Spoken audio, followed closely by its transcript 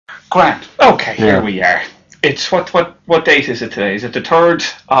Grand. Okay, Yeah. here we are. It's what date is it today? Is it the 3rd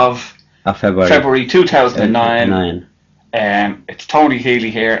of February. February 2009? 9. It's Tony Healy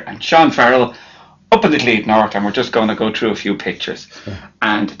here and Sean Farrell up in the Cleat North, and we're just going to go through a few pictures. Yeah.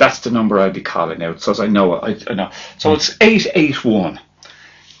 And that's the number I'll be calling out, so as I know it. I know. So it's 881.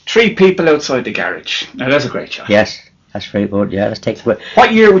 3 people outside the garage. Now that's a great shot. Yes, that's very good. Yeah, let's take it.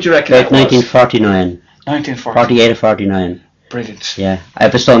 What year would you reckon that was? 1949. 1940. 48 or 49. Brilliant. Yeah, I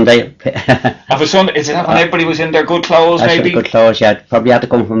have a Sunday. Have a Sunday? Is it when everybody was in their good clothes, That's maybe? good clothes, yeah. Probably had to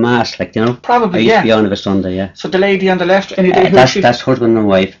come from Mass, like, you know. Probably, I used yeah. to be on of a Sunday, yeah. So the lady on the left, any idea who That's she? husband and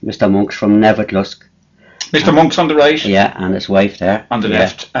wife, Mr. Monk's from Nevertlusk. Mr. Monk's on the right. Yeah, and his wife there. On the yeah.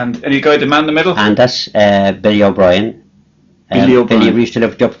 left. And any guy, the man in the middle? And that's Billy O'Brien. Billy O'Brien. Billy used to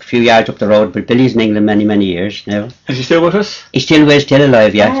live up a few yards up the road, but Billy's in England many years now. Is he still with us? He's still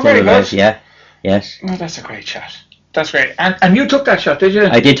alive, yeah. Oh, still very alive, good. yeah. Yes. Oh, that's a great shot. That's great. And you took that shot, did you?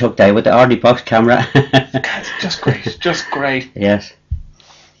 I did took that with the Ardy box camera. God, just great. Just great. Yes.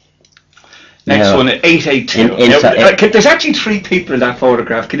 Next No. one at 882. There's actually 3 people in that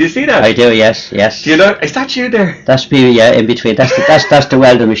photograph. Can you see that? I do, yes, yes. Do you know? Is that you there? That's me, yeah, in between. That's the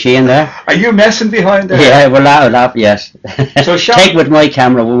welding machine there. Are you messing behind there? Yeah, we'll laugh, yes. So Sean, take with my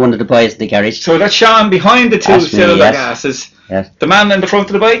camera with one of the boys in the garage. So that's Sean behind the 2 That's me, silver yes. glasses. Yes. The man in the front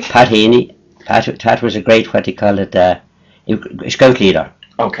of the bike? Pat Heaney. Pat was a great, what do you call it, scout leader.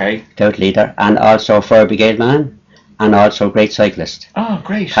 Okay. Scout leader, and also fire brigade man, and also great cyclist. Oh,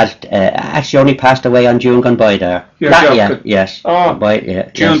 great. Had actually only passed away on June gone by there. You're joking. Yeah, yes. Oh,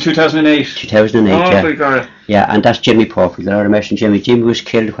 June yes. 2008. 2008, oh, yeah. my God. Yeah, and that's Jimmy Purple, the Lord of Mercy Jimmy. Jimmy was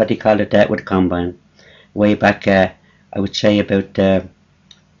killed, what do you call it, with a combine. Way back, I would say about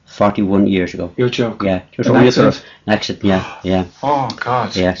 41 years ago. You're joking. Yeah, just An only accident? an accident, yeah. Oh,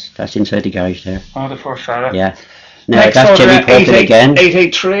 God. Yes, that's inside the garage there. Oh, the poor fella. Yeah. No, Next that's Jimmy Purple again.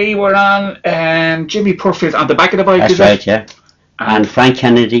 883 we're on, Jimmy Purfield on the back of the bike, That's is right, it? yeah. And Frank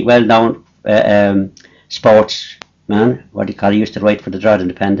Kennedy, well-known sportsman, what do you call it, used to write for the Drogheda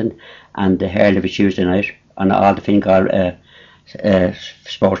Independent and the Herald of a Tuesday night on all the Fingal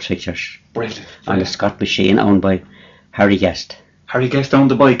sports fixtures. Brilliant. On the Scott machine owned by Harry Guest. Harry Guest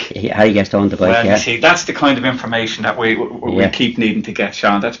owned the bike. Harry Guest owned the bike, Well, yeah. you see, that's the kind of information that we Yeah. keep needing to get,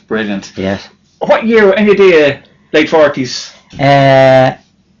 Sean. That's brilliant. Yes. What year, any idea, late 40s?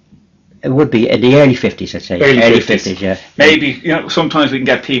 It would be in the early 50s, I'd say. Early 50s, yeah. Maybe, sometimes we can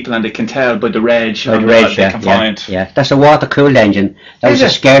get people and they can tell by the reg. By the reg, reg, they can find. yeah. That's a water-cooled engine. That Is was a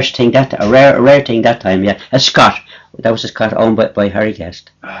it? scarce thing, a rare thing that time, yeah. A Scott. That was a Scott owned by Harry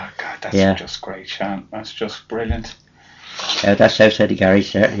Guest. Oh, God, that's Yeah. just great, Sean. That's just brilliant. That's outside the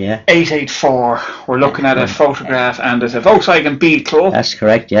garage there, yeah. 884, we're looking at a photograph and there's a Volkswagen Beetle. That's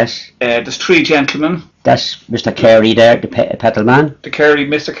correct, yes. There's 3 gentlemen. That's Mr. Carey there, the pedal man.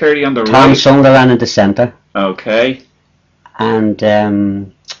 Mr. Carey on the Tom right. Sunderland in the centre. Okay. And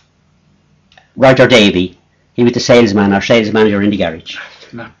Roger Davey. He was the salesman, our sales manager in the garage.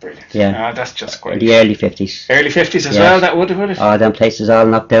 Not brilliant. Yeah. Ah, that's just In great. the early 50s. Early 50s as Yes. well, that would it? Oh, them places all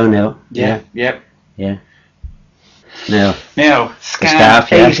knocked down now. Yeah. Yeah. Now, Now, scan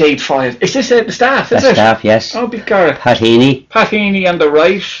staff, yeah. 885. Is this the staff, is the it? staff, yes. Oh, big God. Pat Heaney, Pat Heaney on the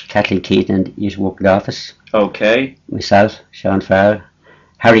right. Kathleen Keaton used to work in the office. Okay. Myself, Sean Farrell,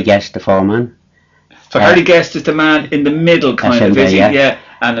 Harry Guest, the foreman. So Harry Guest is the man in the middle, kind That's of, him is he? there, Yeah.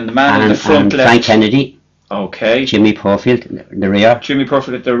 And then the man in the front and left. Frank Kennedy, Okay. Jimmy Purfield in the rear, Jimmy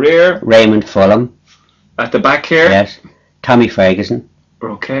Purfield at the rear. Raymond Fulham, At the back here. yes, Tommy Ferguson,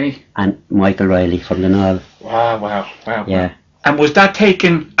 Okay. and Michael Riley from the Knoll. Wow. Yeah. And was that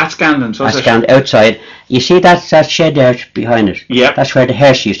taken at Scanlon's, was I it? scanned outside. You see that shed there behind it? Yep. That's where the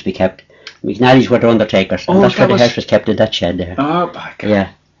hearse used to be kept. McNally's were the undertakers, and Oh, that's that where the was- hearse was kept in that shed there. Oh, my God. Yeah.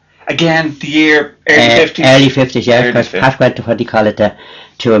 Again, the year, early 50s? Early 50s, yeah, Early because 50s. Pat went to, what do you call it,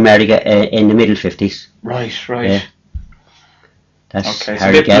 to America in the middle 50s. Right. Yeah. That's Okay, so a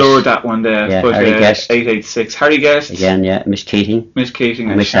Harry bit Guest. blurred that one there. Yeah, but, Harry Guest. 886. Harry Guest. Again, yeah, Miss Keating. Miss Keating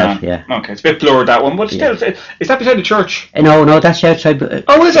and Myself, Sean. yeah. Okay, it's a bit blurred that one, but still, is that beside the church? No, that's outside.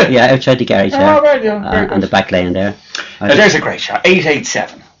 Oh, is it? Yeah, outside the garage there. Oh, right, yeah. Very On the good. back lane there. Now, there's a great shot.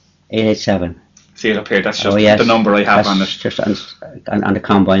 887. 887. See it up here? That's just Oh, yes. the number I have That's on it. just on the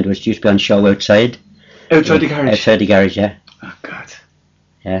combine, which used to be on show outside. Outside the garage? Outside the garage, yeah. Oh, God.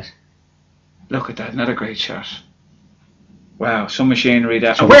 Yes. Look at that. Another great shot. Wow, some machinery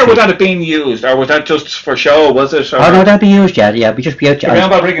there. Some And where would machinery. that have been used? Or was that just for show, was it? Or Oh, no, that'd be used, yeah. We just be out. around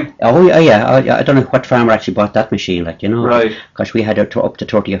Balbriggan? Oh, yeah. I don't know what farmer actually bought that machine, like, you know. Right. Because we had up to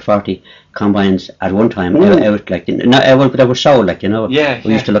 30 or 40 combines at one time Ooh. out, like, not, well, but they were sold, like, you know. Yeah,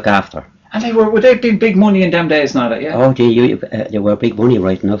 We used to look after. And would they been big money in them days now, that, yeah? Oh, they were big money,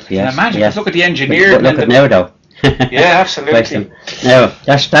 right enough, yes. Imagine, yes. look at the engineer. But look at now, though. Yeah, absolutely. Now,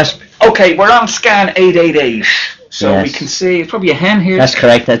 that's... Okay, we're on scan 888. So yes. we can see, it's probably a hen here. That's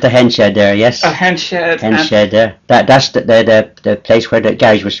correct, that's the hen shed there, yes. A hen shed. Hen shed there. That's the place where the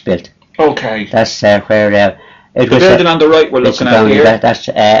garage was built. Okay. That's where... the building on the right we're looking at here. That's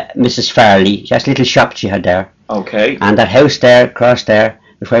Mrs. Farrell. Just a little shop she had there. Okay. And that house there, across there,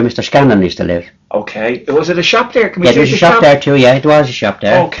 was where Mr. Scanlon used to live. Okay. Was it a shop there? Can we see there was a shop there too, yeah. It was a shop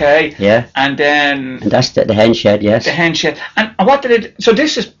there. Okay. Yeah. And then... And that's the hen shed, yes. The hen shed. And what did it... So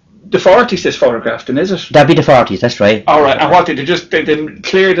this is the 40s this photographed in, is it? That'd be the 40s, that's right. All right. And what did they just... They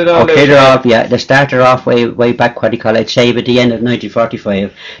cleared it all out? Cleared it off, yeah. They started off way back, what do you call it, say, at the end of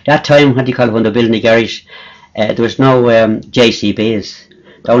 1945. That time, what do you call it, when they're building the garage, there was no JCBs.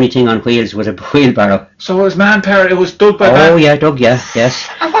 The only thing on wheels was a wheelbarrow. So it was manpower, it was dug by man? Oh, yeah, dug, yeah, yes.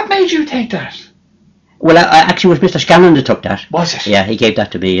 And what made you take that? Well, actually, it was Mr. Scanlon that took that. Was it? Yeah, he gave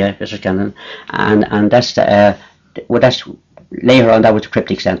that to me, yeah, Mr. Scanlon. And that's that's later on, that was the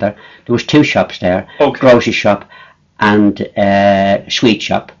Cryptic Centre. There was 2 shops there, grocery shop and sweet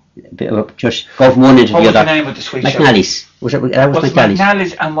shop. Just go from one into the other. What was the name of the sweet shop? McNally's. That was McNally's.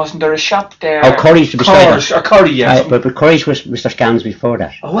 McNally's, and wasn't there a shop there? Oh, Curry's beside that. Or Curry, yes. But Curry's was Mr. Scanlon's before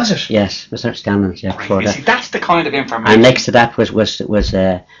that. Oh, was it? Yes, Mr. Scanlon's, yeah, before that. See, that's the kind of information. And next to that was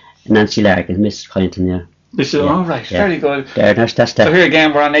Nancy Larkin, Mrs. Clinton, yeah. This is all right. Yeah. Very good. There, that's so here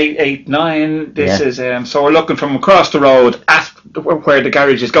again, we're on 889. This is so we're looking from across the road at where the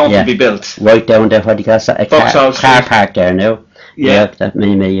garage is going to be built. Right down there, what do you call it? Car park there now. Yeah. That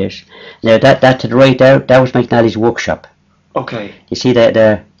many years. Now that to the right there, that was McNally's workshop. Okay. You see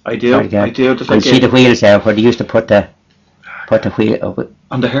the I do. And you see the wheels there where they used to put the wheel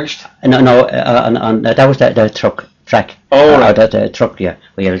on the hearse. No, on that was the track. Oh, right. The truck, yeah,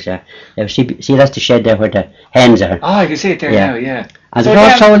 wheels, yeah. Now, see, that's the shed there where the hens are. Oh, I can see it there now, yeah. And there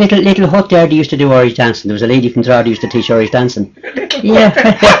was also a little hut there they used to do Irish dancing. There was a lady from Drogheda who used to teach Irish dancing. Yeah.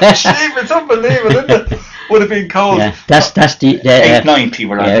 It's unbelievable, isn't it? Would have been cold. Yeah, that's the 890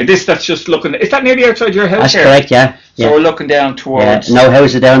 we're on. Yeah. That's just looking. Is that nearly outside your house? That's here? Correct, yeah. So we're looking down towards. Yeah. No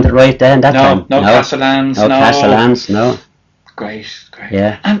houses down to the right then. That time. No Castellans. No Castellans. No. Great.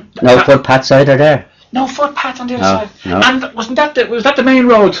 Yeah. And no footpaths either there. No footpath on the other side. No. And was that the main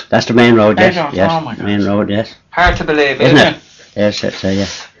road? That's the main road. Yes. Yes. Oh my God. Main road. Yes. Hard to believe, isn't it? Yes. Yeah.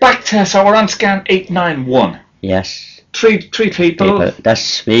 Back to so we're on scan 891. Yes. Three people.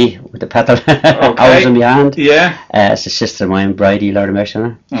 That's me with the paddle. I was in my hand. Yeah. It's a sister of mine, Bridie, Lord of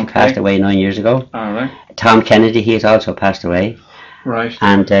Mercer. She passed away 9 years ago. All right. Tom Kennedy, he has also passed away. Right.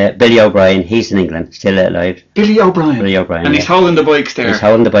 And Billy O'Brien, he's in England, still alive. Billy O'Brien. And he's holding the bikes there. He's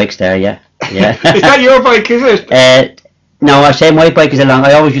holding the bikes there, yeah. Is that your bike, is it? No, I say my bike is along.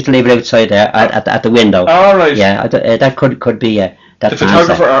 I always used to leave it outside there at the window. All right. Yeah, that could be that the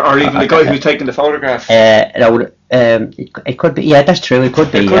photographer or even the guy who's taking the photograph. It could be. Yeah, that's true. It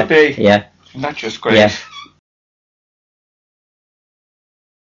could be. It could be. Yeah. That's just great. Yeah.